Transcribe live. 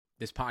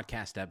This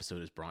podcast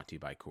episode is brought to you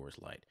by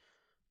Coors Light.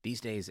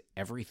 These days,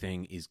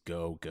 everything is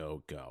go,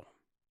 go, go.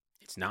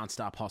 It's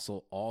nonstop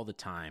hustle all the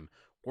time.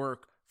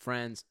 Work,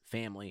 friends,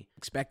 family,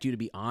 expect you to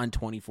be on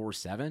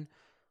 24/7.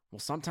 Well,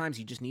 sometimes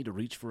you just need to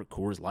reach for a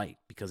Coors Light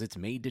because it's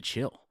made to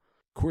chill.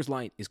 Coors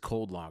Light is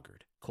cold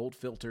lagered, cold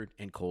filtered,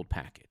 and cold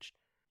packaged.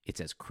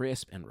 It's as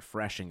crisp and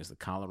refreshing as the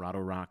Colorado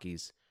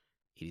Rockies.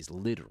 It is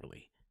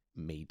literally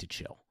made to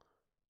chill.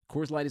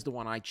 Coors Light is the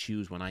one I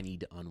choose when I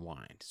need to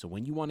unwind. So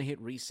when you want to hit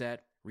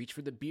reset, reach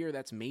for the beer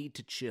that's made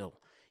to chill.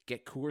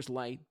 Get Coors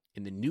Light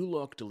in the new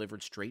look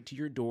delivered straight to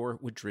your door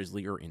with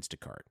Drizzly or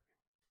Instacart.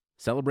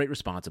 Celebrate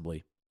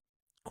responsibly.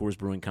 Coors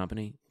Brewing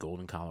Company,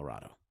 Golden,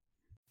 Colorado.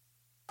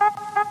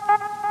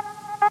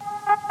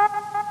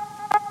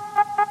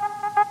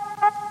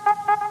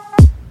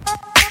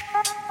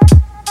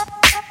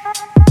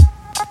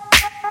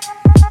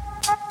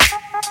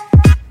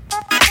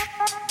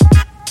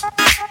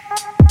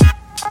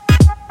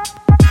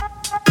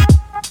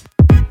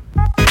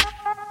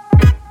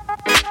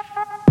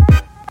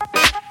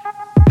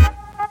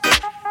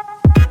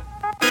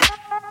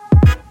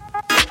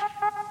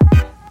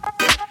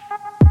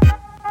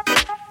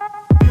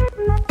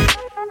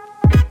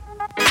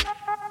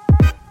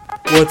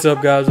 What's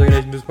up, guys? Red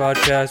Nation Hoops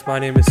Podcast. My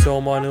name is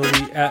Solomon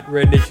Ilby at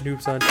Red Nation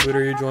Hoops on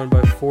Twitter. You're joined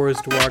by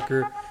Forrest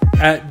Walker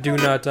at Do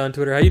Not on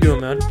Twitter. How you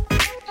doing, man?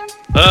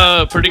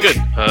 Pretty good.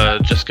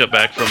 Just got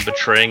back from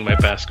betraying my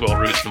basketball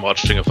roots and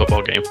watching a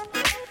football game.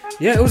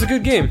 Yeah, it was a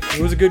good game.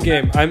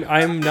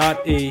 I'm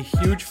not a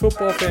huge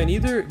football fan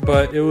either,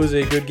 but it was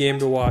a good game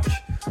to watch.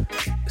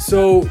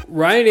 So,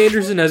 Ryan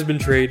Anderson has been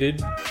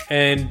traded,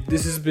 and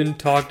this has been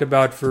talked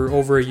about for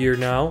over a year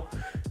now.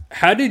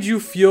 How did you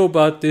feel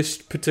about this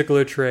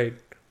particular trade?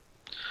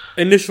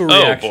 Initial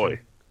reaction. Oh,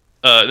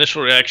 boy.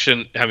 Initial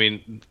reaction, I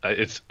mean,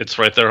 it's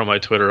right there on my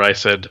Twitter. I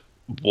said,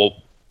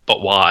 well,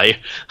 but why?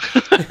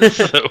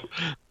 So,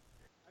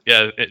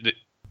 yeah.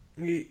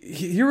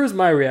 Here was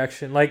my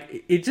reaction.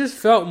 Like, it just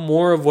felt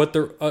more of what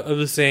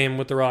the same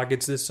with the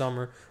Rockets this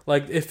summer.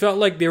 Like, it felt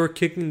like they were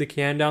kicking the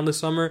can down this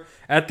summer.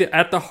 At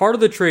the heart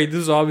of the trade,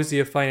 this is obviously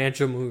a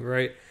financial move,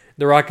 right?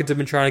 The Rockets have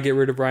been trying to get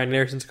rid of Ryan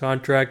Anderson's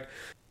contract.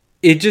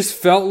 It just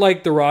felt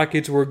like the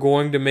Rockets were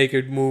going to make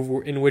a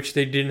move in which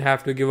they didn't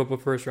have to give up a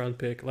first-round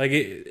pick. Like,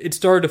 it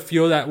started to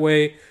feel that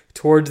way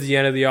towards the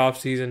end of the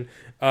offseason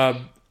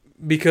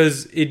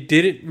because it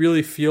didn't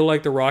really feel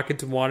like the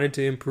Rockets wanted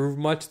to improve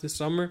much this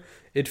summer.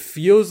 It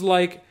feels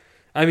like,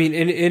 I mean,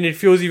 and it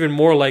feels even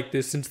more like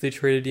this since they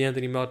traded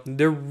DeAnthony Melton.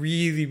 They're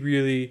really,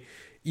 really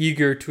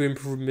eager to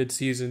improve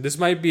midseason. This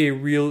might be a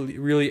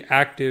really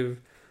active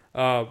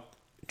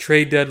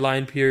trade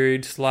deadline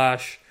period /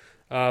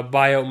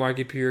 buyout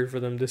market period for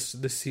them this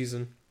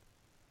season.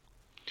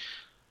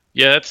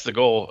 Yeah, that's the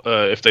goal.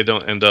 If they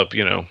don't end up,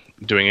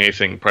 doing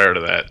anything prior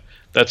to that,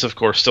 that's of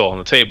course still on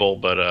the table.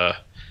 But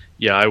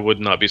yeah, I would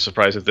not be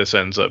surprised if this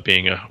ends up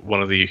being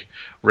one of the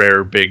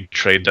rare big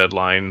trade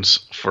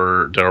deadlines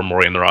for Daryl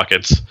Morey and the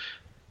Rockets.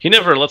 He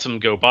never lets them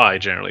go by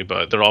generally,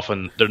 but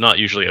they're not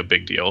usually a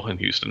big deal in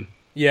Houston.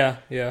 Yeah.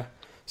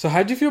 So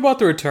how'd you feel about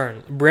the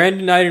return?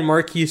 Brandon Knight and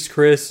Marquise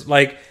Chris,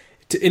 like.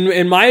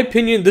 In my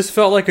opinion, this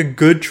felt like a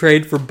good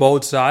trade for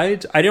both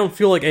sides. I don't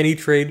feel like any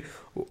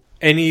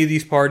of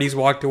these parties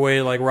walked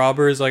away like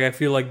robbers. Like, I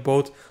feel like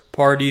both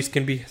parties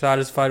can be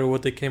satisfied with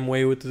what they came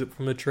away with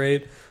from the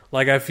trade.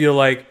 Like, I feel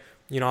like,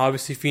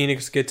 obviously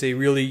Phoenix gets a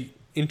really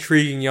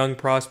intriguing young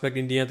prospect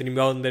in DeAnthony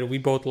Melton that we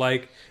both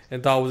like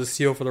and thought was a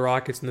steal for the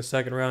Rockets in the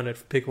second round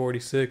at pick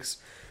 46.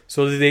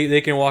 So they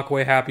can walk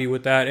away happy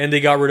with that. And they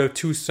got rid of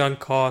two sunk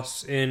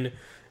costs in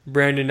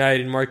Brandon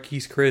Knight and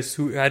Marquise Chris,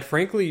 who had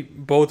frankly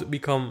both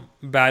become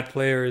bad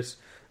players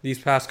these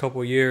past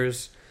couple of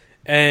years.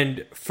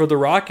 And for the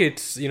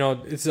Rockets,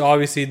 it's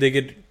obviously they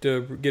get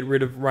to get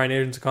rid of Ryan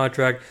Anderson's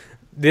contract.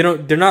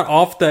 They're not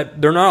off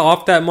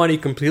that money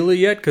completely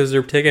yet because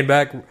they're taking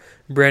back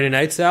Brandon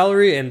Knight's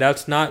salary, and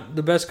that's not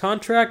the best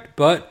contract,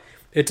 but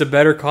it's a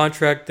better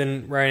contract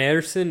than Ryan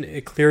Anderson.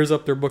 It clears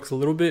up their books a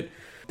little bit.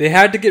 They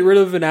had to get rid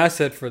of an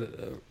asset for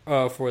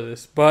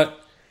this, but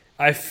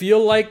I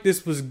feel like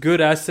this was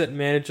good asset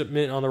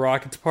management on the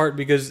Rockets' part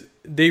because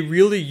they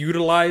really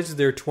utilized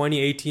their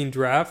 2018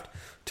 draft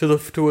to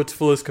its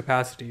fullest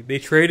capacity. They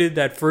traded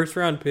that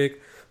first-round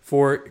pick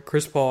for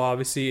Chris Paul.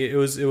 Obviously, it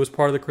was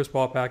part of the Chris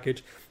Paul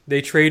package.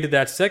 They traded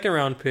that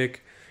second-round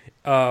pick.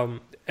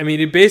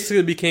 It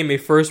basically became a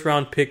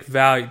first-round pick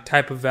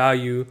type of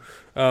value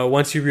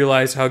once you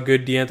realize how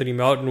good DeAnthony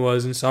Melton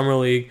was in Summer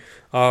League.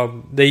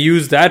 They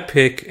used that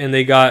pick and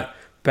they got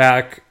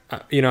back.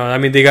 They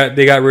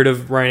got rid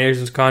of Ryan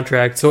Anderson's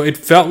contract, so it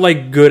felt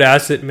like good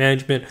asset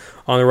management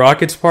on the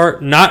Rockets'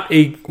 part. Not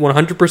a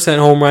 100%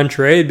 home run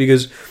trade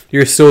because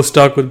you're still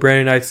stuck with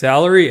Brandon Knight's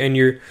salary,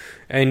 and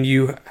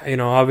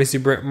obviously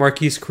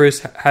Marquise Chris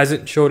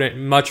hasn't showed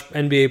much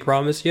NBA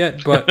promise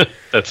yet, but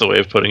that's the way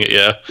of putting it.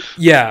 Yeah.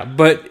 Yeah,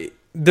 but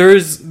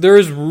there's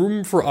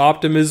room for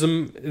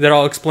optimism that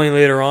I'll explain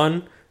later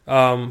on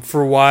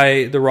for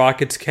why the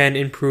Rockets can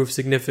improve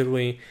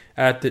significantly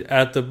at the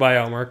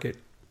buyout market.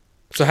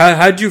 So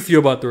how did you feel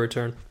about the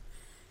return?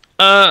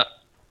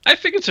 I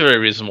think it's a very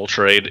reasonable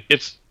trade.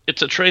 It's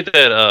a trade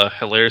that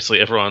hilariously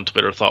everyone on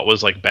Twitter thought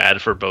was like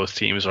bad for both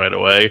teams right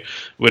away,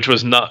 which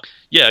was not.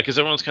 Yeah, because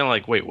everyone's kind of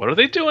like, wait, what are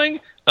they doing?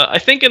 I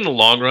think in the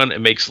long run, it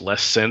makes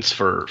less sense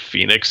for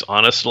Phoenix.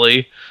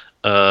 Honestly,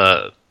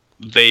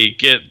 they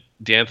get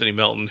D'Anthony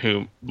Melton,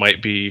 who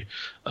might be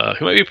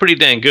pretty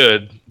dang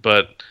good,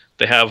 but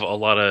they have a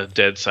lot of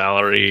dead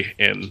salary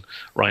in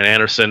Ryan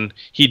Anderson.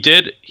 He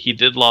did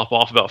lop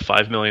off about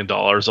 $5 million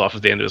off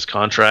of the end of his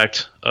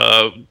contract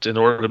in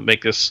order to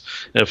make this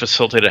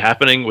facilitate it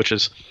happening, which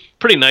is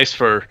pretty nice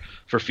for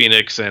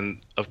Phoenix,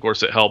 and of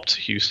course it helped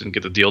Houston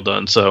get the deal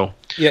done. So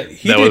yeah,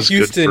 he that did was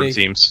Houston good for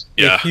teams.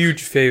 A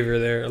huge favor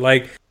there.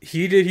 Like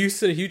he did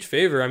Houston a huge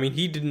favor. I mean,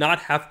 he did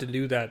not have to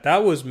do that.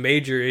 That was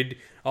major. It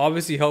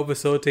obviously helped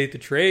facilitate the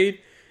trade,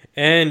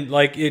 and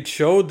like it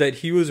showed that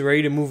he was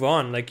ready to move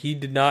on. Like he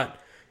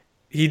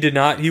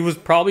was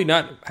probably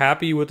not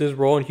happy with his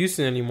role in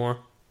Houston anymore.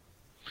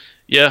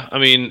 Yeah, I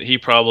mean, he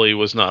probably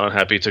was not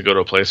unhappy to go to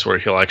a place where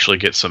he'll actually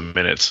get some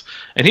minutes.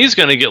 And he's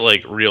going to get,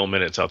 like, real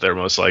minutes out there,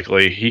 most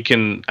likely. He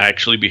can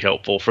actually be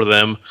helpful for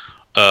them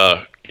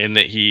in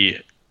that he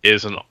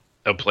is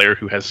a player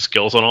who has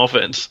skills on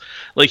offense.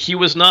 Like, he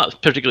was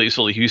not particularly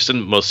useful to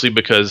Houston, mostly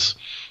because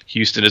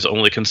Houston is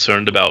only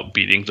concerned about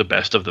beating the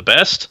best of the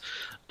best.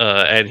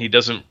 And he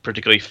doesn't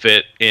particularly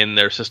fit in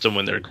their system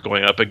when they're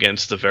going up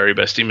against the very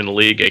best team in the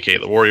league, aka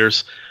the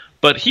Warriors.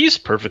 But he's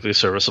perfectly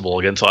serviceable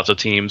against lots of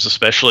teams,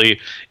 especially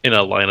in a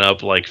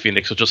lineup like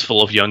Phoenix, which is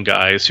full of young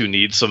guys who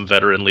need some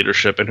veteran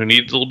leadership and who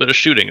need a little bit of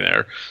shooting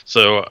there.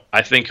 So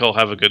I think he'll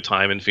have a good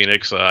time in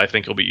Phoenix. I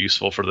think he'll be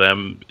useful for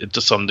them to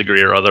some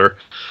degree or other.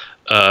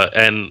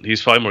 And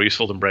he's probably more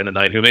useful than Brandon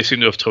Knight, who they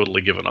seem to have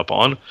totally given up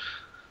on.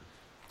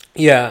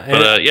 Yeah,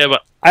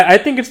 but I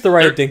think it's the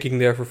right thinking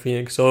there for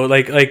Phoenix. So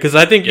because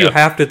I think you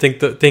have to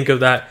think of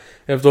that,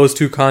 of those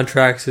two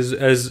contracts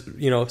as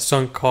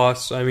sunk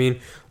costs. I mean,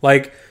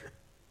 like,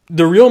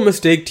 the real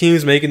mistake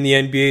teams make in the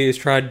NBA is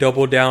try to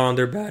double down on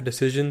their bad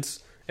decisions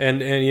and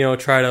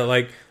try to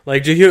like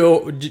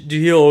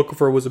Jahlil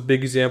Okafor was a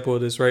big example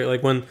of this, right?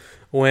 Like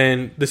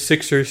when the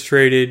Sixers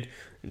traded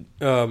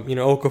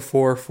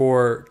Okafor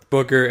for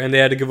Booker, and they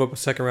had to give up a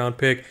second round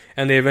pick,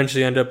 and they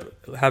eventually end up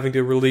having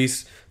to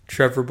release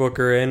Trevor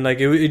Booker, and like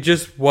it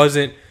just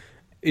wasn't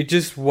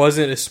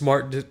a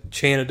smart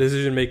chain of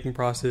decision making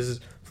processes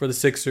for the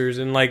Sixers,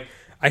 and like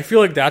I feel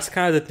like that's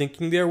kind of the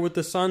thinking there with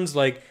the Suns.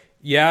 Like,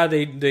 yeah,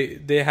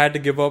 they had to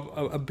give up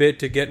a bit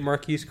to get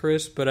Marquise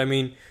Chris, but I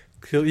mean,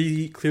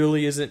 he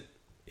clearly isn't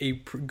a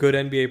good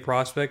NBA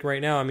prospect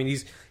right now. I mean,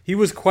 he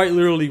was quite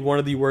literally one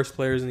of the worst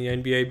players in the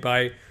NBA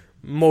by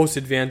most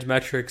advanced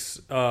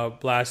metrics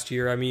last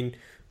year. I mean,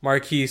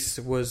 Marquise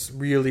was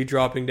really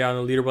dropping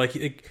down the leaderboard.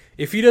 Like,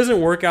 if he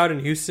doesn't work out in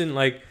Houston,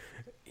 like,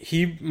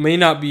 he may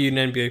not be an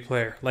NBA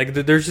player. Like,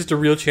 there's just a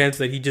real chance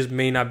that he just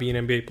may not be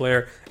an NBA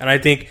player. And I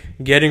think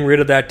getting rid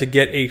of that to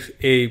get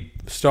a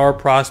star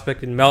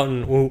prospect in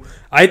Melton, who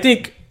I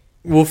think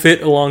will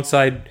fit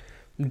alongside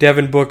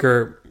Devin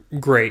Booker,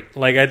 great.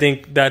 Like, I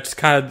think that's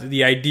kind of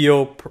the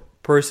ideal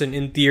person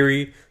in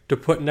theory to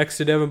put next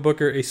to Devin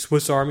Booker, a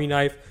Swiss Army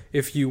knife,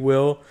 if you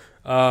will.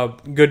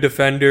 Good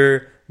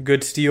defender,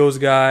 good steals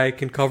guy,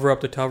 can cover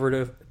up the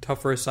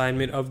tougher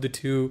assignment of the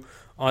two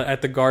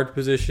at the guard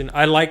position.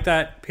 I like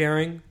that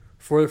pairing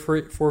for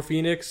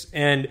Phoenix,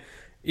 and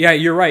yeah,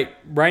 you're right.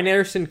 Ryan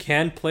Anderson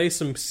can play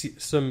some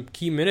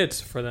key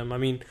minutes for them. I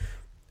mean,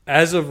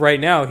 as of right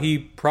now,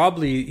 he's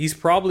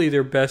probably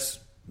their best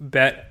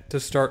bet to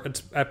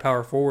start at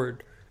power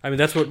forward. I mean,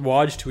 that's what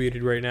Woj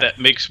tweeted right now. That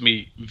makes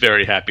me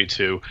very happy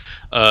too.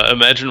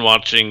 Imagine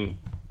watching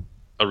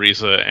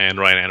Ariza and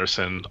Ryan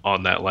Anderson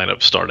on that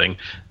lineup starting.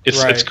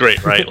 It's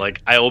great, right?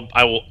 Like I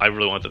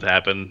really want that to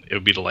happen. It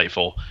would be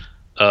delightful.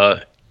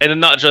 And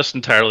not just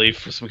entirely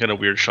for some kind of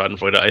weird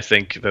schadenfreude. I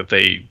think that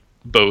they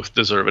both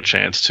deserve a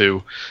chance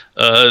to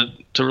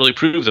really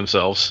prove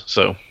themselves.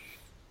 So,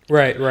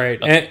 right,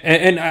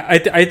 and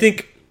I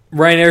think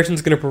Ryan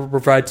Anderson's going to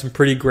provide some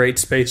pretty great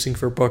spacing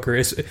for Booker.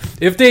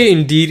 If they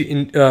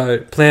indeed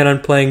plan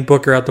on playing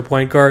Booker at the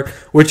point guard,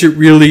 which it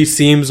really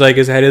seems like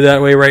is headed that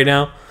way right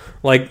now.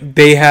 Like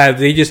they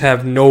just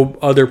have no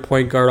other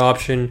point guard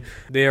option.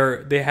 They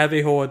have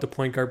a hole at the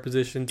point guard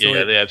position. So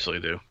yeah, they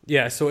absolutely do.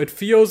 Yeah, so it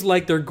feels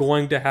like they're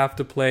going to have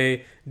to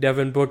play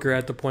Devin Booker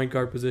at the point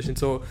guard position.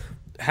 So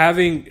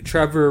having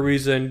Trevor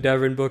Ariza and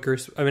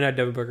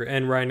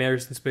and Ryan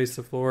Anderson space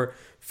the floor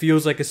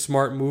feels like a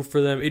smart move for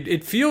them.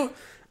 It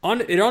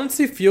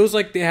honestly feels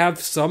like they have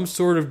some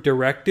sort of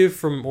directive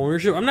from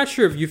ownership. I'm not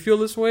sure if you feel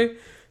this way,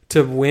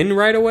 to win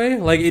right away.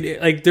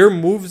 Like their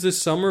moves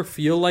this summer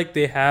feel like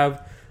they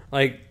have.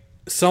 Like,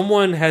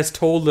 someone has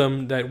told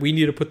them that we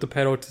need to put the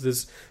pedal to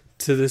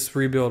this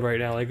rebuild right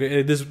now. Like,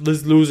 this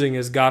losing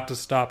has got to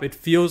stop. It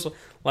feels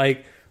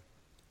like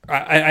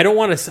I don't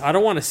want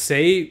to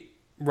say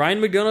Ryan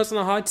McDonough's on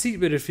the hot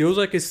seat, but it feels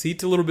like his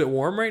seat's a little bit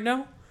warm right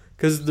now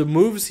because the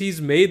moves he's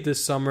made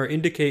this summer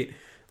indicate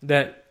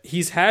that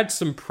he's had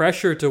some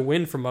pressure to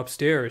win from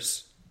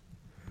upstairs.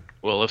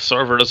 Well, if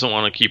Sarver doesn't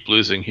want to keep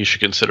losing, he should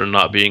consider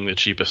not being the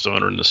cheapest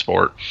owner in the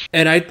sport.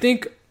 And I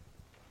think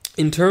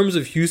in terms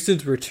of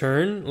Houston's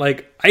return,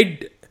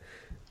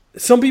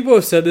 some people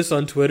have said this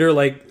on Twitter,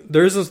 like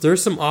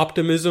there's some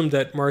optimism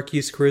that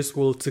Marquise Chris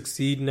will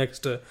succeed next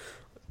to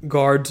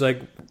guards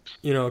like,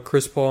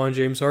 Chris Paul and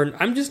James Harden.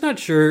 I'm just not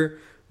sure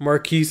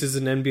Marquise is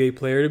an NBA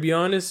player, to be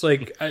honest.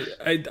 Like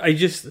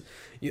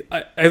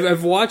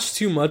I've watched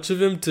too much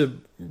of him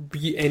to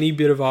be any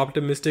bit of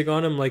optimistic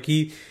on him. Like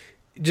he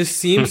just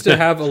seems to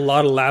have a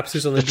lot of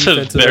lapses on the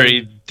defensive That's a very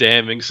end.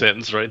 damning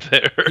sentence right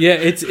there. Yeah,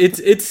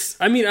 it's.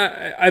 I mean,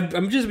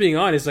 I'm just being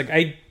honest. Like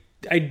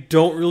I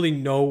don't really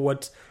know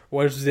what's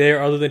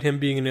there other than him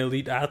being an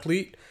elite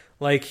athlete.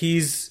 Like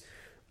Houston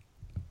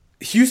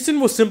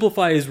will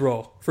simplify his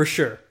role for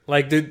sure.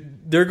 Like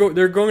they're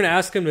going to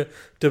ask him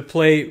to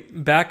play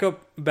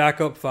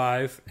backup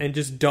five and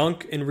just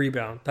dunk and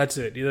rebound. That's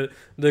it.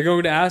 They're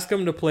going to ask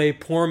him to play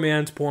poor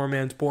man's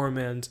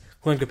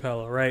Clint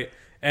Capella, right?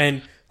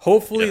 And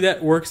hopefully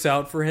that works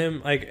out for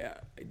him. Like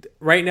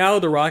right now,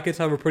 the Rockets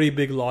have a pretty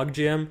big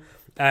logjam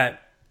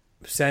at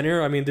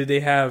center. I mean, they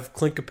have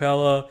Clint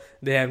Capella,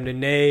 they have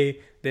Nene,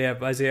 they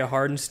have Isaiah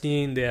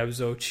Hardenstein, they have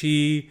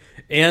Zochi,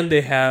 and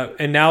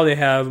now they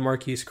have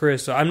Marquise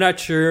Chris. So I'm not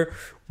sure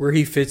where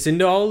he fits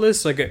into all of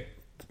this. Like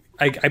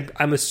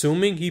I'm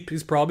assuming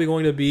he's probably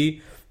going to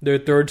be their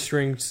third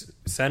string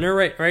center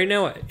right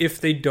now.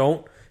 If they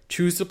don't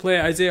choose to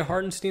play Isaiah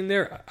Hardenstein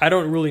there, I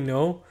don't really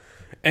know.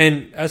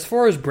 And as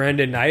far as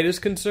Brandon Knight is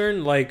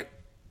concerned, like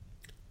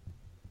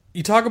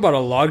you talk about a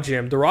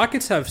logjam, the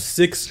Rockets have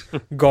 6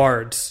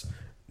 guards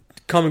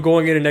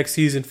going into next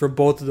season for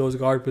both of those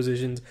guard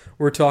positions.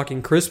 We're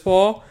talking Chris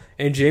Paul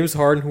and James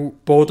Harden, who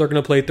both are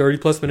going to play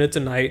 30-plus minutes a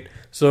night.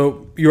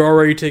 So you're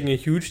already taking a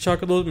huge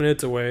chunk of those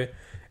minutes away.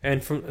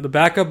 And from the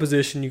backup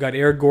position, you got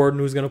Eric Gordon,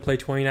 who's going to play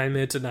 29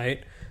 minutes a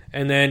night.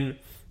 And then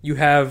you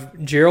have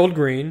Gerald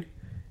Green.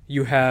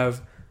 You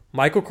have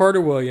Michael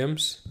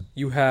Carter-Williams.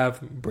 You have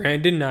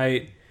Brandon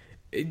Knight.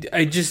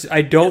 I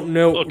don't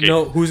know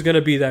who's going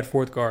to be that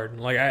fourth guard.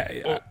 Like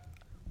All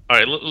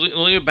right,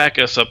 let me back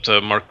us up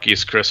to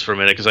Marquise Chris for a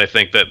minute, because I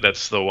think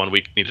that's the one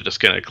we need to just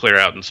kind of clear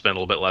out and spend a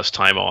little bit less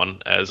time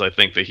on, as I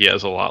think that he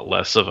has a lot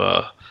less of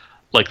a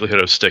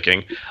likelihood of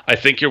sticking. I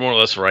think you're more or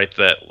less right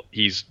that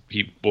he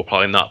will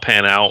probably not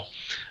pan out,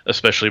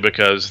 especially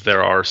because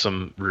there are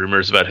some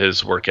rumors about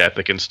his work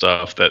ethic and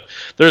stuff that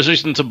there's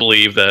reason to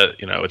believe that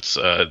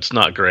it's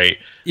not great.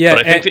 Yeah,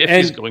 but I think if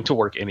he's going to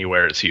work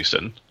anywhere, it's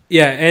Houston.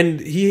 Yeah, and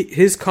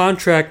his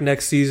contract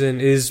next season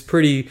is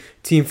pretty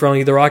team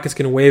friendly. The Rockets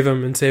can waive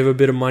him and save a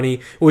bit of money,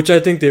 which I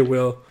think they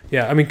will.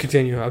 Yeah, I mean,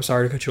 continue. I'm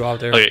sorry to cut you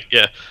off there. Okay,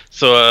 yeah.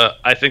 So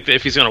I think that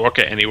if he's going to work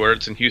at anywhere,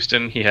 it's in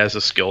Houston. He has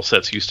the skill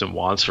sets Houston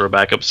wants for a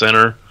backup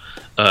center.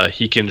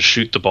 He can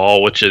shoot the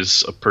ball, which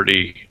is a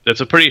pretty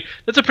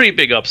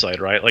big upside,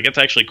 right? Like it's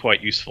actually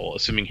quite useful,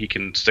 assuming he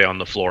can stay on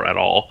the floor at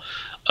all.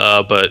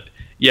 But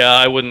yeah,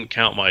 I wouldn't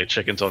count my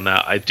chickens on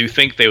that. I do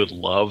think they would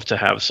love to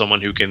have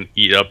someone who can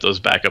eat up those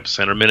backup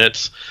center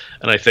minutes,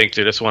 and I think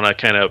they just want to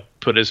kind of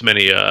put as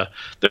many.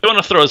 They want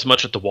to throw as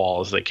much at the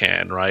wall as they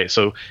can, right?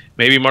 So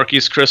maybe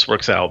Marquise Chris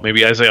works out.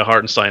 Maybe Isaiah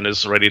Hartenstein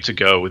is ready to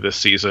go this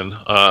season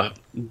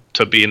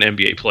to be an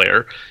NBA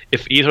player.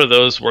 If either of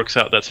those works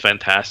out, that's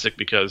fantastic,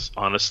 because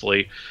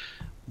honestly,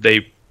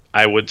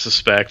 I would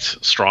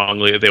suspect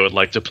strongly they would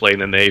like to play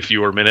Nene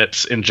fewer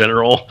minutes in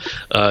general.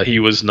 He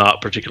was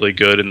not particularly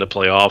good in the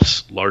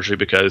playoffs, largely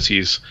because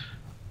he's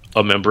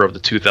a member of the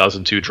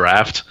 2002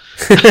 draft.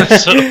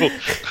 So,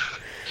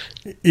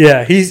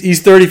 yeah,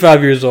 he's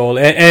 35 years old,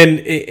 and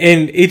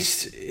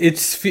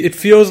it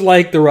feels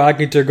like the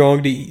Rockets are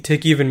going to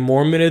take even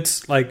more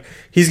minutes. Like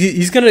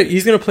he's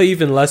gonna play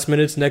even less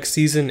minutes next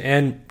season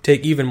and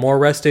take even more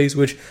rest days,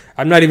 which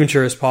I'm not even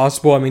sure is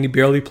possible. I mean, he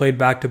barely played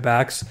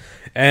back-to-backs,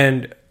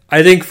 and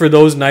I think for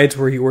those nights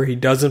where he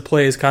doesn't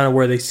play is kind of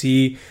where they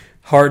see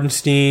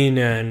Hardenstein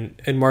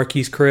and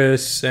Marquise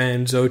Chris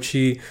and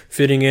Zochi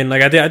fitting in.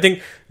 Like I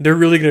think they're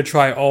really going to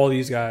try all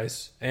these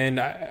guys, and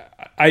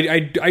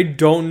I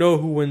don't know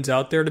who wins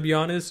out there, to be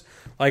honest.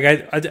 Like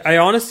I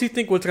honestly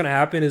think what's going to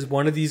happen is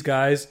one of these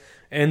guys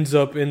ends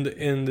up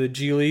in the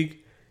G League,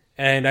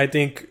 and I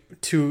think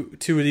two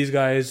of these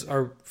guys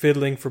are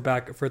fiddling for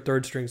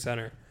third string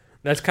center.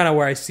 That's kind of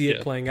where I see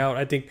it playing out.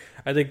 I think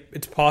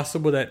it's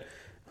possible that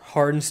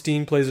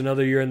Hardenstein plays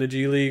another year in the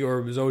G League,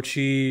 or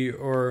Zochi,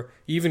 or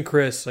even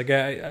Chris. Like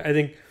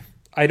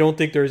I don't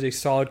think there's a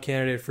solid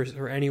candidate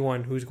for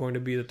anyone who's going to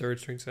be the third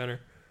string center.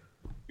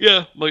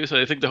 Yeah, like I said,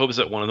 I think the hope is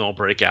that one of them will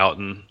break out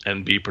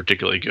and be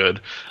particularly good.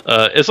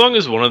 As long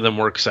as one of them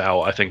works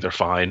out, I think they're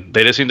fine.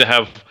 They just need to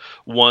have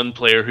one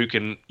player who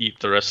can eat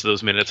the rest of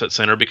those minutes at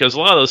center, because a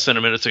lot of those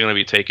center minutes are going to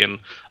be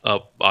taken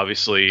up,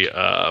 obviously,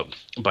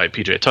 by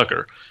PJ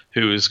Tucker,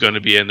 who is going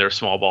to be in their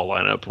small ball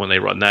lineup when they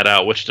run that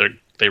out, which they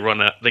can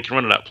run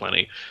it out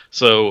plenty.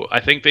 So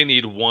I think they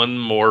need one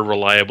more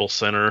reliable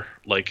center.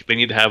 Like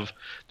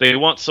they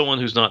want someone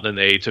who's not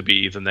Nene to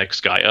be the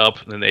next guy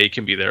up. Nene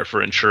can be there for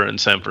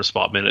insurance and for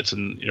spot minutes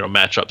and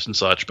matchups and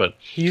such. But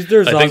he's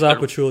their Zaza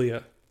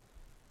Pachulia.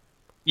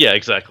 Yeah,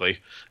 exactly.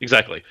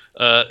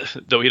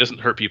 Though he doesn't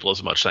hurt people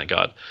as much, thank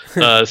God.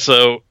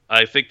 So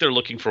I think they're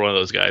looking for one of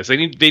those guys. They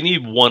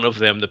need one of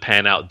them to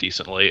pan out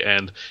decently,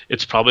 and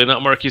it's probably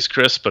not Marquise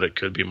Chris, but it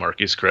could be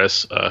Marquise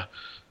Chris.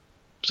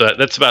 So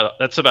that's about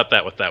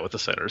that with the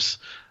centers.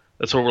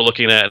 That's what we're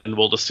looking at, and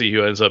we'll just see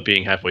who ends up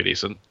being halfway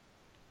decent.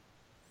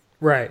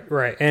 Right,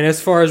 right. And as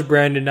far as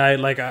Brandon Knight,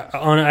 like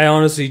I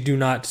honestly do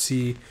not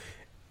see.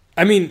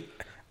 I mean,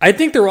 I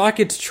think the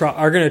Rockets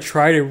are going to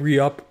try to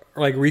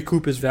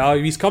recoup his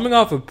value. He's coming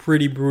off a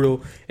pretty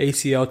brutal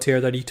ACL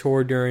tear that he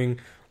tore during,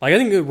 like I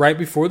think right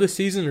before the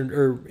season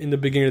or in the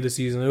beginning of the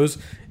season.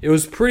 It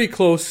was pretty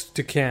close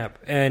to camp,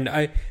 and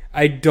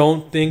I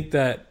don't think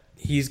that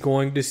he's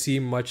going to see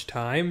much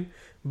time.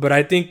 But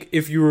I think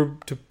if you were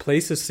to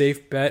place a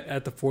safe bet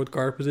at the fourth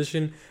guard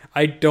position,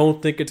 I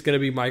don't think it's going to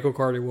be Michael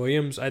Carter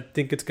Williams. I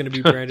think it's going to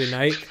be Brandon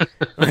Knight.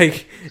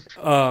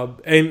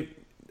 And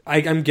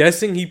I'm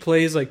guessing he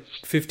plays like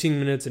 15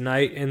 minutes a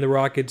night. And the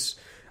Rockets,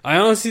 I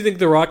honestly think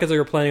the Rockets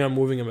are planning on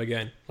moving him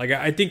again. Like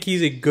I think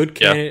he's a good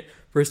candidate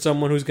for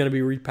someone who's going to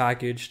be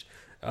repackaged,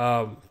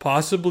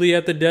 possibly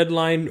at the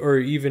deadline or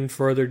even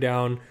further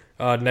down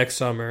next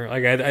summer.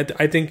 Like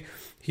I think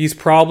he's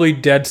probably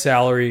dead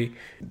salary,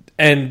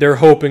 and they're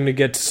hoping to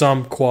get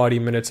some quality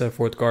minutes at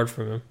fourth guard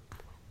from him.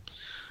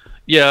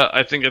 Yeah,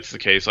 I think that's the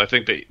case. I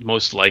think that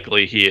most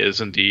likely he is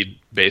indeed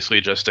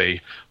basically just a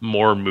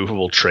more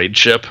movable trade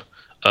chip.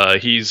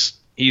 He's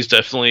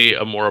definitely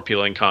a more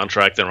appealing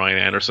contract than Ryan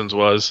Anderson's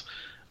was.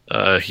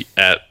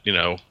 At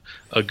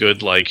a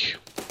good like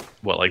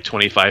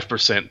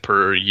 25%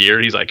 per year.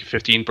 He's like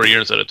 15 per year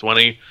instead of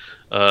 20.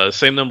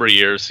 Same number of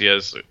years.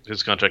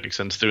 His contract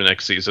extends through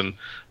next season,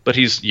 but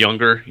he's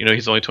younger.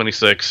 He's only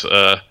 26.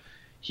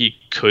 He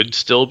could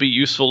still be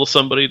useful to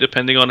somebody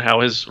depending on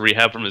how his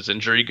rehab from his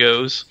injury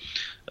goes.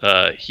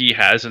 He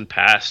has in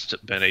past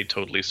been a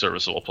totally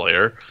serviceable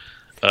player,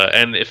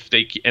 and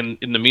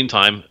in the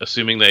meantime,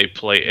 assuming they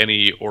play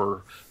any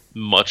or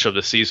much of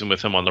the season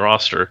with him on the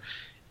roster,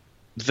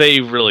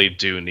 they really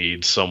do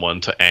need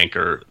someone to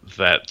anchor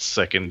that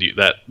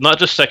not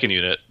just second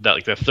unit, that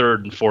like the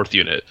third and fourth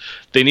unit.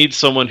 They need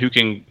someone who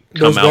can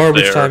come those out there.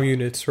 Those garbage time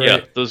units, right? Yeah,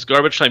 those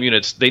garbage time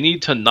units. They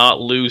need to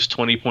not lose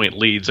 20-point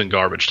leads in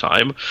garbage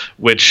time,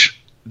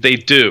 which they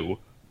do.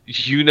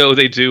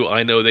 They do.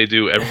 I know they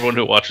do. Everyone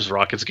who watches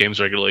Rockets games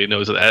regularly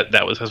knows that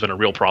has been a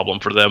real problem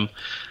for them.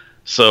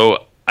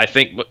 So I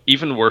think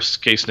even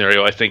worst case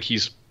scenario, I think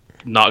he's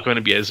not going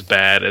to be as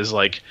bad as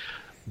like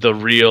the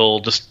real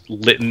just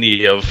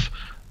litany of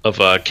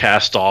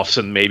cast-offs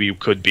and maybe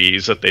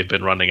could-bes that they've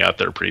been running out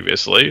there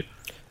previously.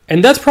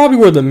 And that's probably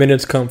where the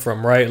minutes come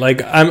from, right?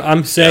 Like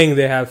I'm saying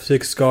they have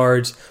 6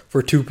 guards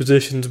for 2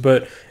 positions,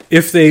 but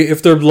if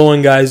they're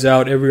blowing guys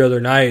out every other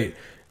night,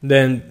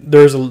 then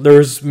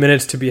there's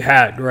minutes to be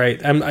had,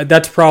 right?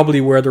 That's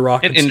probably where the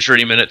Rockets and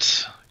injury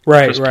minutes,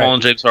 right? Chris Paul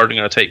and James Harden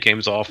are going to take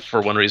games off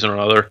for one reason or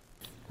another.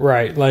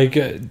 Right, like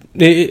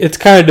it's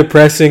kind of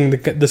depressing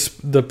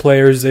the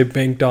players they've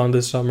banked on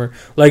this summer.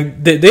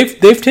 Like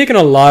they've taken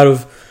a lot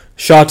of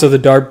shots of the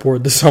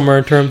dartboard this summer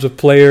in terms of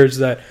players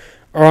that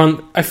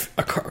are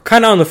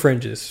kind of on the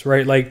fringes,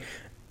 right? Like,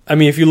 I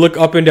mean, if you look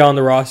up and down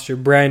the roster,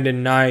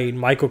 Brandon Knight,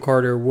 Michael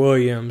Carter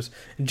Williams,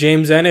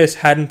 James Ennis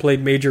hadn't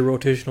played major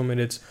rotational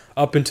minutes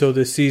up until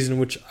this season,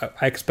 which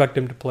I expect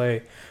him to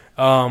play.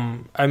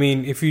 I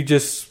mean, if you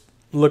just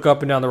look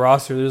up and down the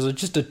roster, there's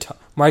just a ton.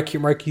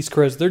 Marquise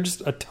Chris, there's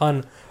just a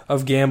ton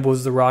of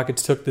gambles the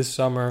Rockets took this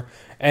summer,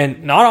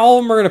 and not all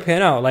of them are going to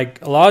pan out.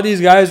 Like, a lot of these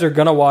guys are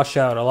going to wash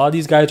out. A lot of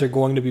these guys are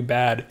going to be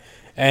bad,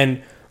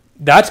 and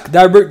that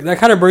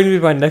kind of brings me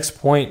to my next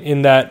point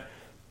in that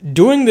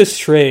doing this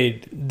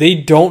trade, they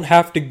don't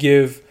have to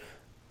give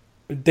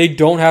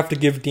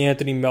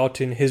D'Anthony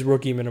Melton his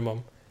rookie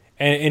minimum.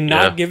 And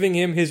not giving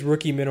him his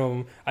rookie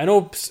minimum, I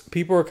know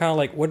people are kind of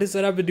like, what does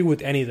that have to do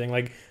with anything?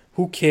 Like,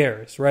 who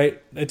cares,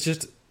 right? It's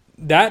just,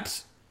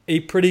 that's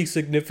a pretty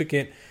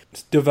significant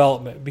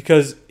development,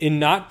 because in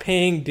not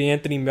paying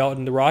D'Anthony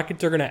Melton, the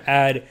Rockets are going to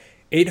add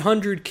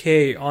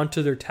 $800K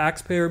onto their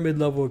taxpayer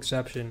mid-level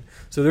exception.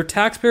 So their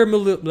taxpayer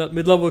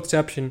mid-level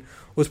exception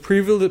was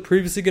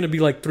previously going to be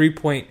like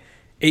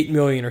 $3.8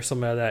 million or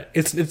something like that.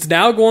 It's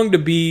now going to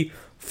be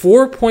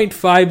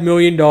 $4.5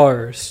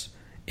 million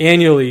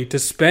annually to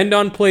spend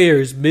on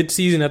players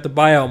mid-season at the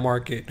buyout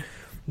market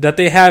that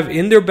they have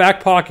in their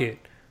back pocket.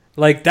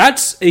 Like,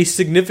 that's a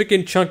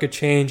significant chunk of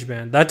change,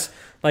 man. That's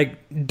like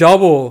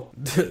double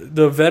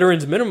the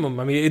veterans minimum.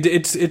 I mean,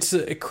 it's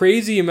a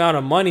crazy amount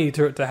of money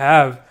to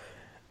have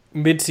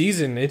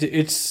mid-season.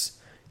 It's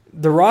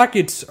the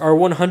Rockets are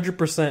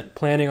 100%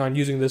 planning on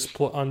using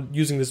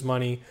this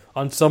money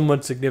on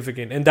someone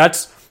significant, and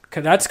that's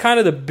kind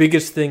of the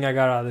biggest thing I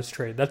got out of this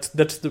trade. That's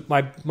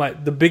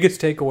the biggest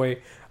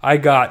takeaway I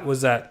got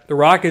was that the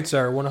Rockets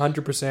are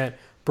 100%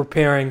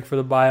 preparing for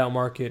the buyout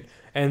market,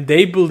 and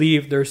they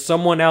believe there's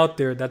someone out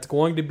there that's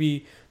going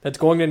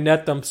to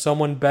net them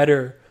someone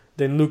better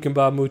than Luc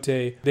Mbah a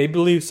Moute. They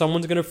believe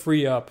someone's going to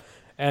free up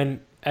and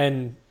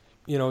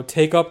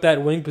take up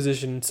that wing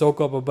position and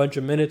soak up a bunch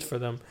of minutes for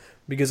them.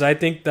 because I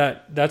think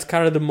that that's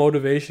kind of the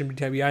motivation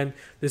behind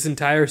this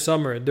entire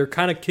summer. They're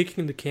kind of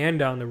kicking the can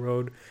down the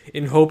road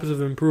in hopes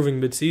of improving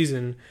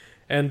midseason,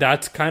 and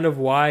that's kind of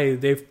why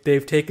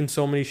they've taken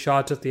so many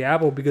shots at the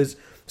apple, because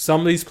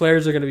some of these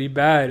players are going to be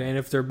bad, and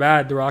if they're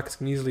bad, the Rockets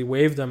can easily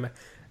waive them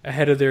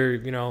ahead of their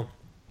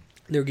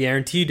their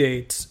guarantee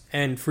dates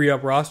and free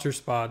up roster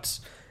spots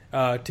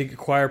to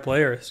acquire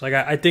players. Like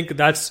I think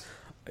that's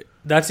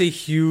a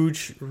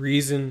huge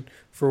reason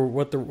for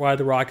why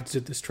the Rockets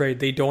did this trade.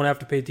 They don't have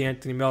to pay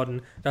D'Anthony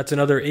Melton. That's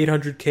another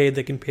 $800K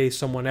they can pay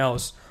someone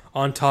else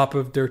on top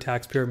of their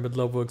tax pyramid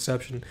level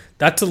exception.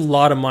 That's a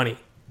lot of money.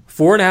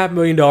 $4.5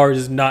 million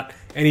is not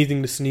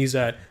anything to sneeze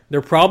at.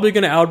 They're probably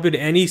going to outbid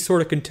any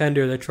sort of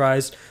contender that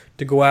tries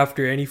to go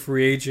after any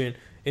free agent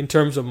in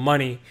terms of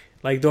money.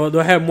 Like they'll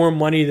have more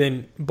money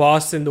than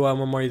Boston. They'll have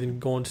more money than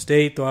Golden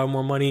State. They'll have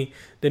more money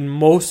than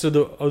most of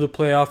the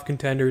playoff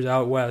contenders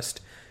out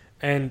west,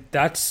 and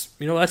that's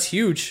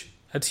huge.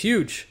 That's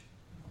huge.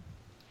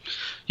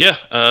 Yeah,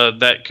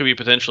 that could be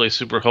potentially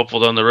super helpful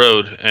down the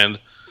road, and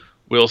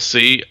we'll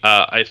see.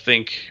 I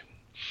think.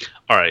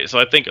 All right, so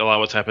I think a lot of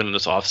what's happened in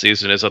this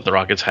offseason is that the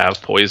Rockets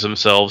have poised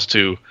themselves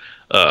to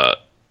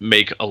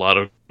make a lot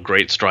of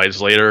great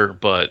strides later,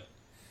 but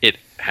it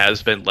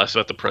has been less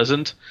about the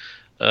present.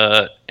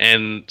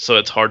 And so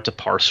it's hard to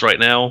parse right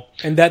now.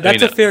 And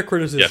that's a fair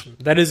criticism. Yeah.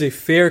 That is a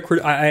fair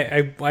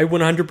I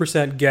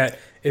 100% get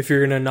if you're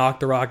going to knock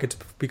the Rockets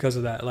because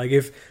of that. Like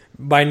if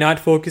by not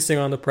focusing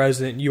on the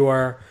present, you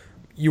are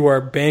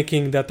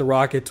banking that the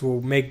Rockets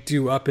will make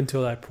do up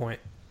until that point.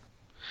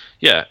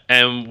 Yeah,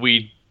 and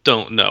we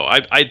don't know.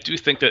 I do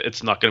think that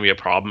it's not going to be a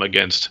problem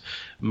against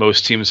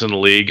most teams in the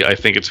league. I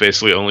think it's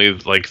basically only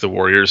like the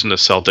Warriors and the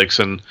Celtics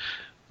and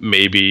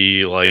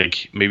maybe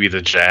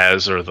the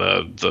Jazz or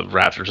the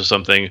Raptors or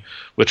something,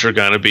 which are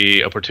going to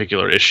be a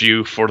particular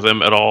issue for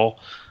them at all.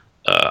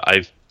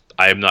 I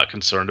am not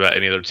concerned about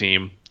any other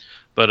team,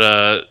 but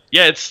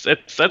that's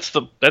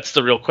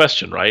the real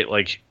question, right?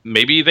 Like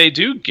maybe they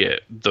do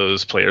get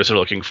those players they're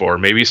looking for.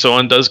 Maybe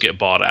someone does get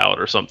bought out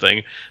or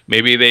something.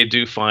 Maybe they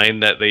do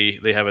find that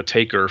they have a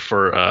taker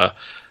for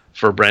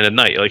Brandon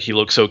Knight. Like he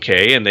looks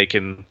okay, and they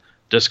can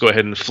just go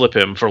ahead and flip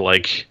him for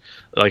like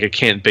a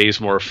Kent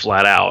Bazemore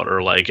flat out,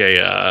 or like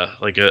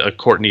a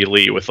Courtney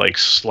Lee with like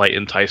slight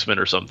enticement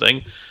or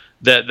something.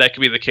 That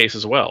could be the case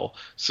as well.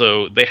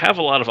 So they have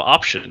a lot of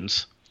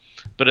options,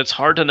 but it's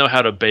hard to know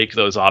how to bake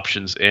those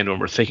options in when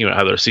we're thinking about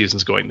how their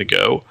season's going to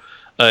go.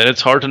 And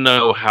it's hard to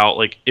know how,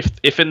 like,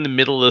 if in the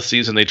middle of the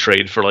season they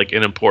trade for like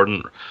an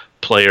important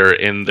player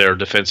in their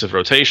defensive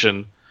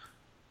rotation,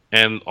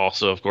 and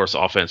also, of course,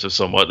 offensive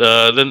somewhat,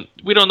 then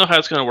we don't know how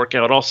it's going to work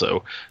out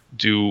also.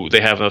 Do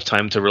they have enough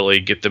time to really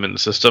get them in the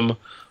system?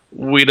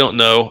 We don't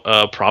know,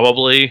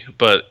 probably,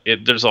 but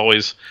there's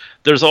always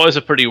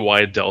a pretty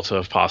wide delta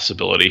of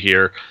possibility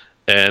here.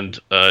 And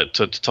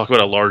to talk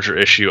about a larger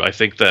issue, I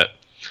think that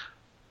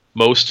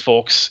most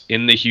folks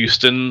in the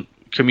Houston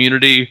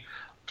community,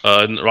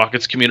 in the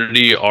Rockets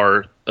community,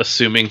 are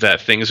assuming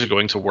that things are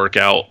going to work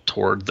out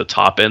toward the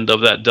top end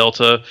of that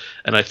delta,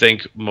 and I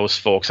think most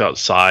folks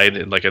outside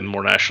in like a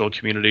more national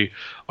community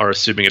are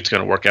assuming it's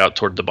going to work out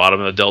toward the bottom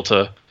of the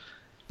delta.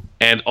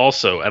 And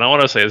also, and I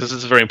want to say this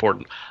is very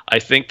important, I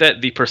think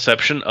that the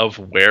perception of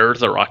where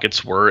the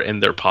Rockets were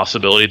in their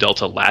possibility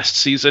delta last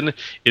season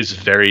is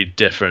very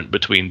different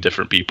between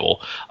different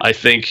people. I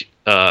think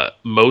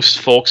most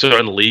folks in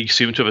the league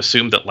seem to have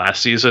assumed that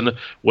last season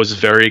was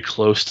very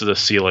close to the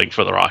ceiling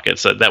for the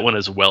Rockets, that went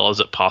as well as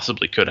it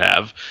possibly could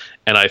have.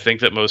 And I think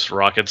that most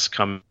Rockets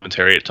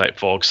commentary type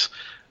folks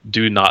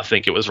do not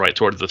think it was right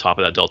toward the top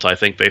of that delta. I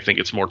think they think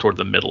it's more toward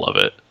the middle of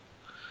it.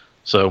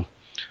 So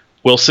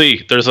we'll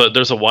see. There's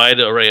a wide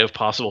array of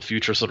possible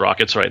futures for the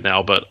Rockets right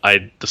now, but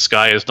the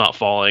sky is not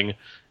falling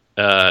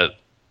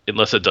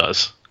unless it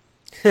does.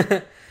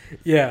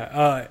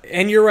 Yeah,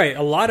 and you're right.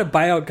 A lot of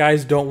buyout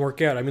guys don't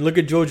work out. I mean, look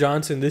at Joe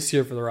Johnson this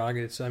year for the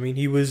Rockets. I mean,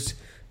 he was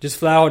just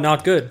flat out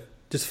not good.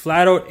 Just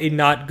flat out a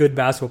not good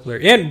basketball player.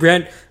 And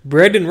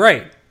Brandon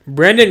Wright.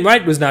 Brandon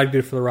Wright was not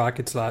good for the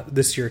Rockets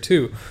this year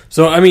too.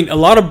 So I mean, a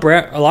lot of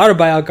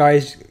buyout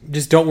guys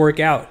just don't work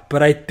out.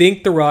 But I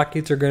think the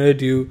Rockets are going to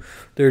do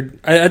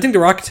I think the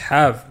Rockets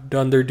have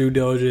done their due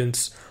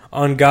diligence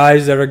on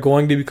guys that are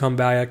going to become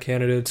buyout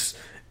candidates,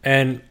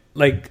 and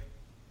like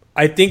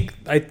I think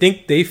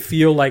they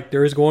feel like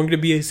there is going to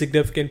be a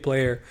significant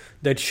player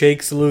that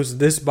shakes loose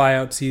this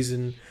buyout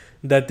season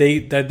that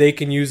they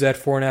can use that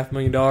 $4.5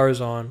 million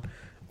on,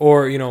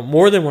 or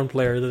more than one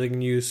player that they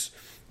can use.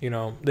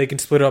 They can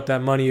split up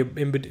that money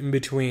in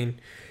between,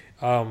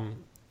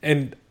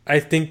 and I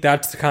think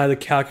that's the kind of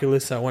the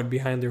calculus that went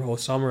behind their whole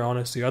summer.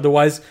 Honestly,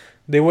 otherwise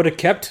they would have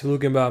kept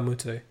Luka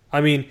Mbah-a-Moute.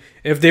 I mean,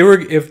 if they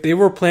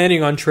were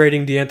planning on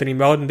trading D'Anthony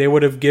Melton, they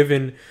would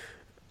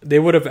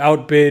have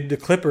outbid the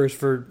Clippers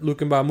for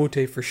Luka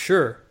Mbah-a-Moute for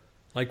sure.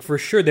 Like for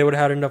sure, they would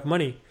have had enough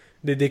money.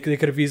 They could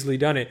have easily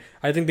done it.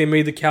 I think they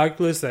made the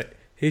calculus that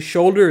his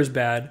shoulder is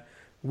bad.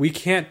 We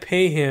can't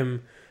pay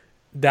him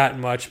that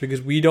much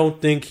because we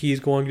don't think he's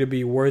going to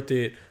be worth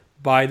it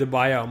by the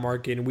buyout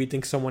market, and we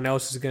think someone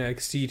else is going to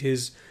exceed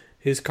his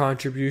his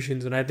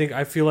contributions, and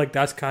I feel like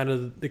that's kind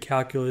of the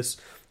calculus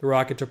the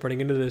Rockets are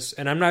putting into this.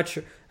 And I'm not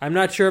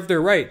sure if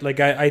they're right. Like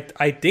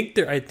I think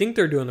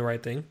they're doing the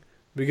right thing,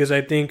 because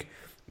I think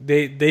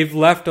they've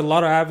left a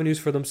lot of avenues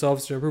for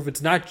themselves to improve.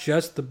 It's not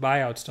just the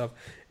buyout stuff.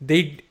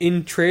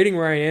 In trading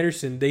Ryan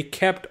Anderson, they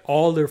kept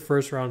all their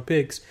first round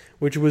picks,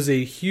 which was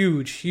a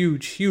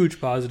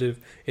huge positive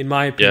in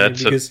my opinion.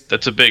 Yeah,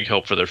 that's a big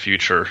help for their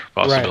future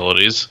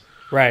possibilities.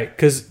 Right,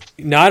 because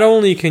not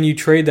only can you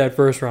trade that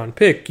first round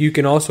pick, you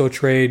can also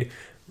trade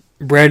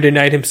Brandon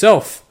Knight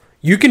himself.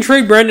 You can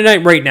trade Brandon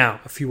Knight right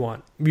now if you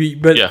want.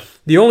 But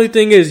the only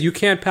thing is you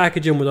can't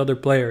package him with other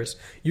players.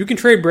 You can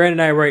trade Brandon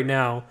Knight right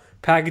now,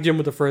 package him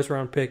with a first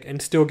round pick, and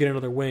still get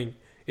another wing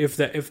if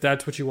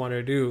that's what you want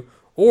to do.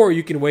 Or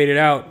you can wait it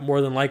out,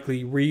 more than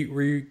likely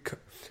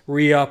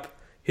re-up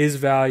his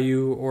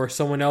value or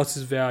someone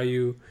else's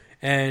value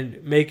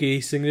and make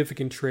a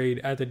significant trade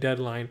at the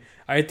deadline.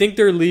 I think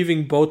they're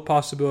leaving both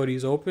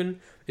possibilities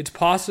open. It's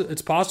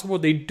possible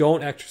they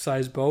don't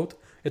exercise both.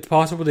 It's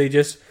possible they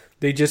just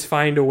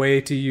find a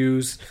way to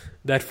use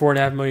that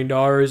 $4.5 million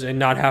and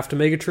not have to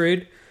make a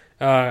trade.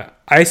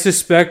 I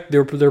suspect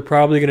they're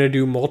probably going to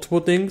do multiple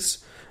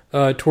things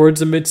towards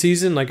the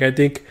midseason. Like, I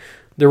think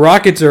the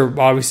Rockets are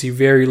obviously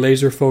very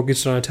laser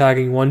focused on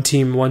attacking one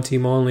team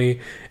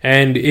only,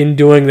 and in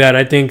doing that,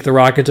 I think the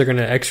Rockets are going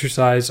to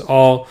exercise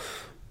all.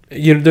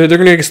 They're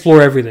going to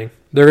explore everything.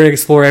 They're going to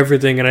explore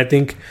everything, and I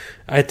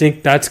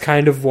think that's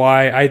kind of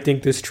why I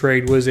think this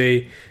trade was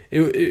it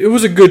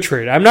was a good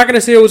trade. I'm not going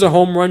to say it was a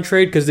home run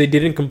trade, because they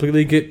didn't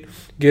completely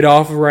get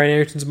off of Ryan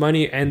Anderson's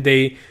money, and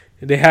they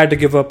had to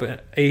give up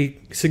a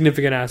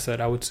significant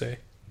asset, I would say.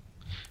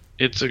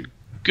 It's a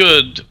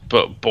good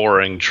but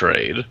boring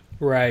trade.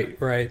 Right.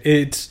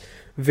 It's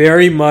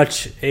very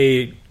much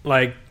a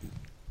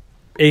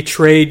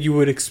trade you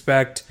would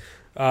expect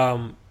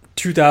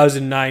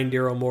 2009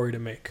 Daryl Morey to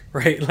make,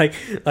 right?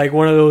 Like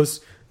one of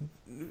those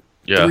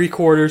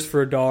 3/4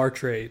 for $1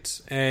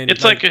 trades, and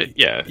it's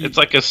it's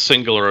like a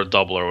single or a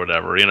double or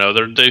whatever.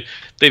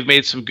 They've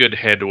made some good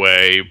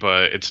headway,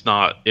 but it's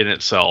not in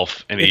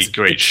itself any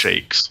great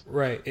shakes.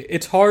 Right.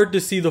 It's hard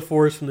to see the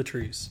forest from the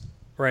trees.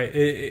 Right.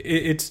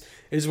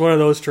 It's one of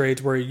those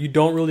trades where you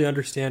don't really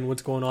understand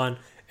what's going on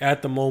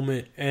at the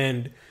moment,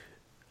 and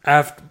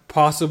after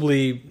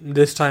possibly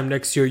this time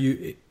next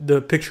year,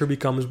 the picture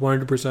becomes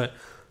 100%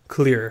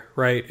 clear,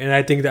 right? And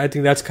I think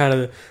that's kind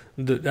of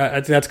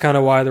that's kind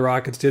of why the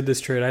Rockets did this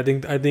trade. I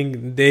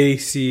think they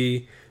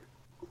see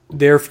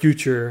their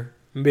future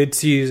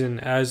mid-season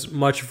as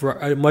much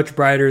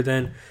brighter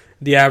than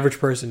the average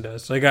person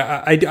does. Like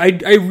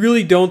I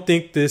really don't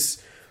think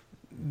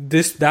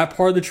that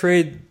part of the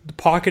trade,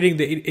 pocketing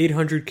the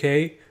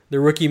 $800K, the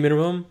rookie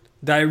minimum,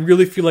 that I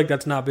really feel like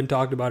that's not been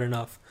talked about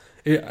enough.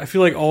 I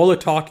feel like all the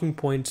talking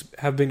points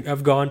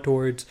have gone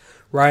towards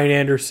Ryan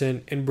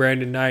Anderson and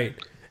Brandon Knight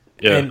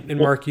and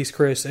Marquise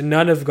Chris, and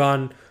none have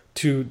gone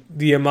to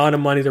the amount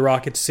of money the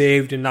Rockets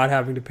saved and not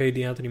having to pay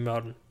DeAnthony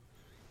Melton.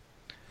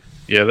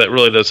 Yeah, that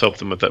really does help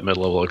them with that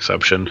mid-level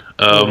exception.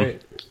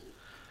 Right.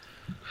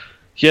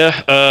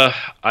 Yeah,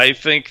 I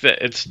think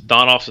that it's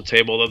not off the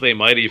table that they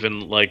might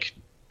even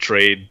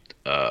trade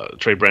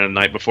Brandon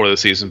Knight before the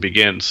season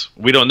begins.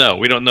 We don't know.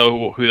 We don't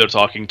know who they're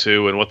talking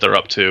to and what they're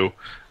up to.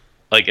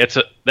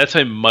 That's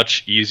a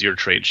much easier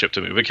trade chip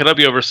to move. It cannot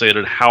be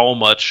overstated how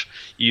much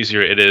easier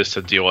it is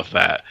to deal with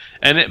that.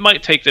 And it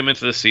might take them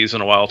into the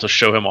season a while to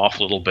show him off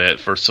a little bit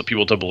for some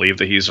people to believe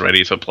that he's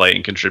ready to play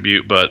and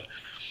contribute. But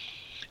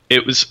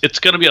it's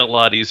going to be a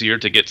lot easier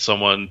to get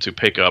someone to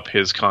pick up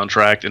his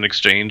contract in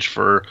exchange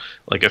for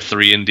a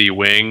 3-and-D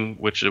wing,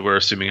 which we're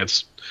assuming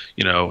it's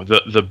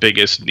the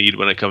biggest need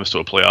when it comes to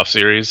a playoff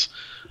series.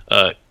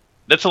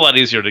 That's a lot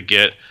easier to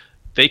get.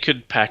 They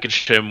could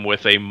package him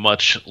with a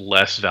much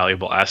less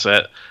valuable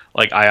asset.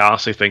 I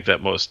honestly think that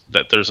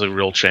there's a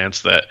real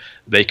chance that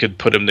they could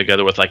put him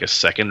together with a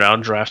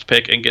second-round draft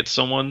pick and get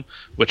someone,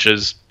 which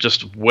is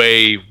just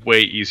way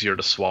easier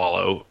to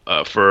swallow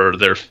for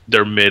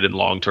their mid and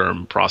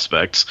long-term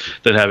prospects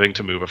than having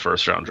to move a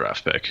first-round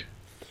draft pick.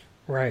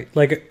 Right.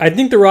 I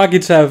think the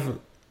Rockets have.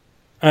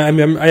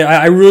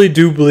 I really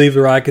do believe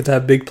the Rockets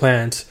have big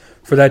plans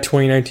for that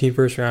 2019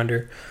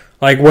 first-rounder.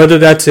 Whether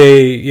that's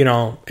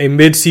a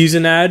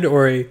mid-season ad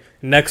or a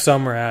next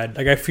summer ad.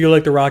 I feel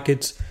like the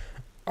Rockets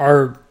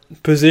are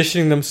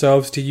positioning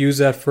themselves to use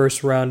that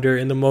first rounder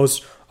in the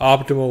most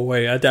optimal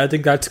way. I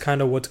think that's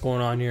kind of what's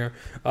going on here.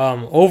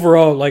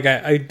 Overall,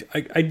 I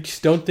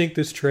just don't think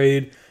this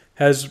trade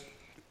has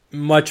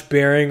much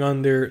bearing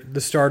on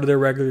the start of their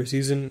regular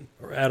season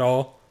at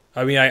all.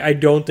 I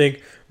don't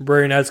think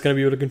Brandon Knight's going to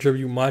be able to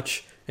contribute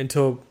much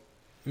until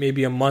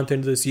maybe a month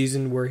into the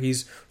season, where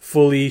he's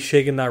fully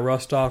shaken that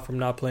rust off from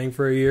not playing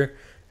for a year.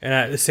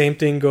 And the same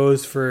thing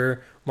goes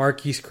for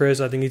Marquise Chris.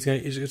 I think it's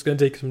going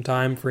to take some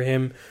time for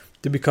him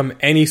to become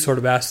any sort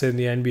of asset in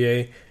the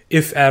NBA,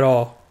 if at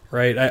all.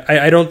 Right?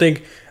 I don't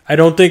think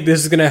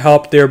this is going to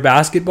help their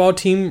basketball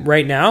team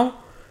right now,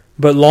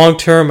 but long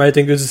term, I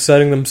think this is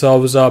setting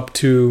themselves up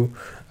to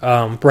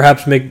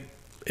perhaps make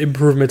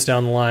improvements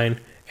down the line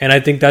And I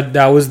think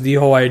that was the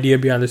whole idea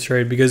behind this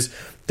trade, because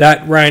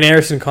that Ryan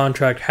Anderson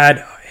contract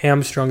had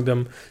hamstrung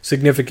them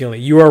significantly.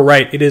 You are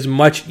right. It is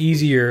much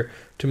easier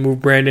to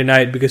move Brandon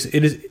Knight because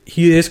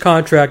his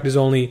contract is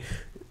only,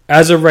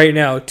 as of right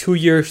now, 2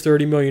 years,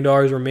 $30 million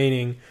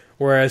remaining,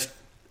 whereas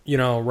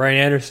Ryan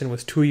Anderson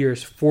was 2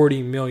 years,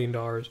 $40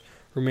 million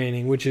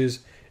remaining, which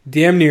is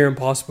damn near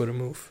impossible to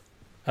move.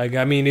 Like,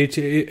 I mean,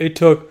 it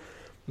took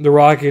the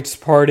Rockets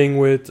parting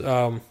with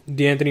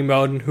DeAnthony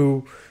Melton,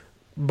 who,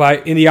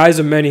 in the eyes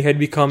of many, had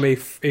become a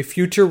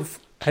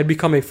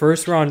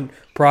first round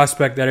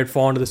prospect that had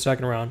fallen to the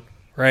second round.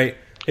 Right?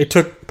 It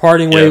took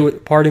parting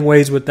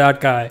ways with that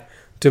guy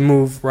to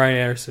move Ryan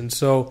Anderson.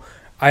 So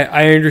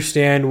I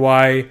understand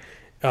why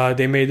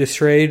they made this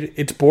trade.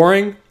 It's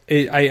boring.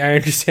 I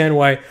understand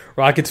why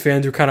Rockets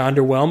fans were kind of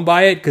underwhelmed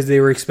by it because they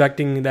were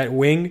expecting that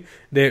wing.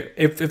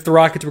 If the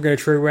Rockets were going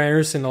to trade Ryan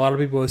Anderson, a lot of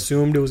people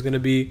assumed it was going to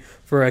be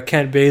for a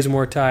Kent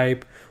Bazemore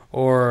type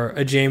or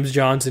a James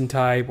Johnson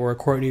type or a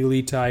Courtney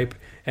Lee type.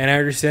 And I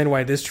understand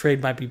why this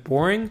trade might be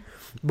boring,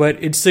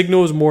 but it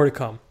signals more to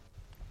come.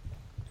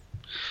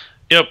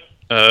 Yep.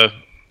 And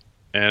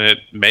it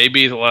may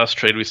be the last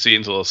trade we see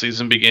until the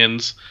season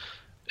begins.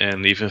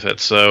 And even if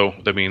that's so,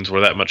 that means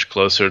we're that much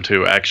closer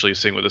to actually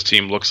seeing what this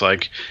team looks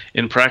like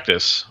in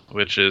practice,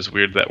 which is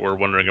weird that we're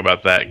wondering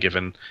about that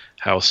given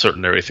how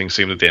certain everything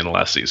seemed at the end of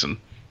last season.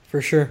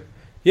 For sure.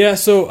 Yeah,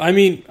 so, I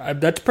mean,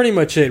 that's pretty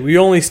much it. We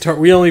only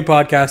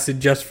podcasted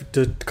just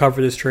to cover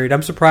this trade.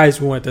 I'm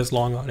surprised we went this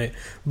long on it.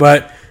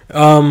 But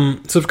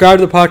subscribe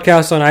to the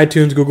podcast on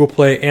iTunes, Google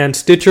Play, and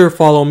Stitcher.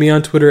 Follow me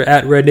on Twitter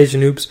at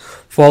RedNationHoops.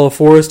 Follow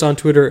Forrest on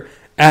Twitter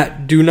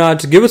at Do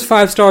Not. Give us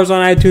 5 stars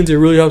on iTunes. It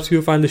really helps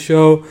people find the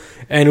show.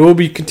 And we'll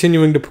be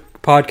continuing to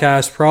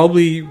podcast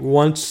probably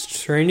once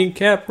training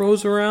camp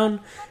rolls around.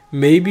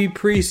 Maybe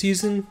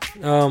preseason.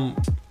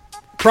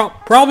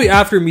 Probably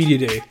after Media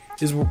Day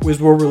is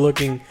where we're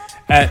looking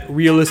at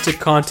realistic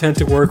content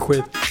to work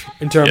with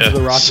in terms of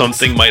the Rockets.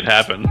 Something might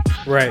happen.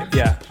 Right,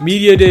 yeah.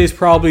 Media Day is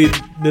probably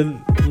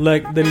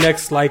the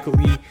next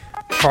likely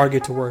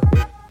target to work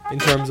with in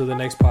terms of the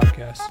next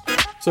podcast.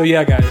 So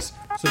yeah, guys.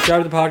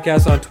 Subscribe to the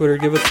podcast on Twitter.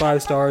 Give us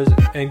 5 stars,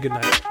 and good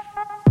night.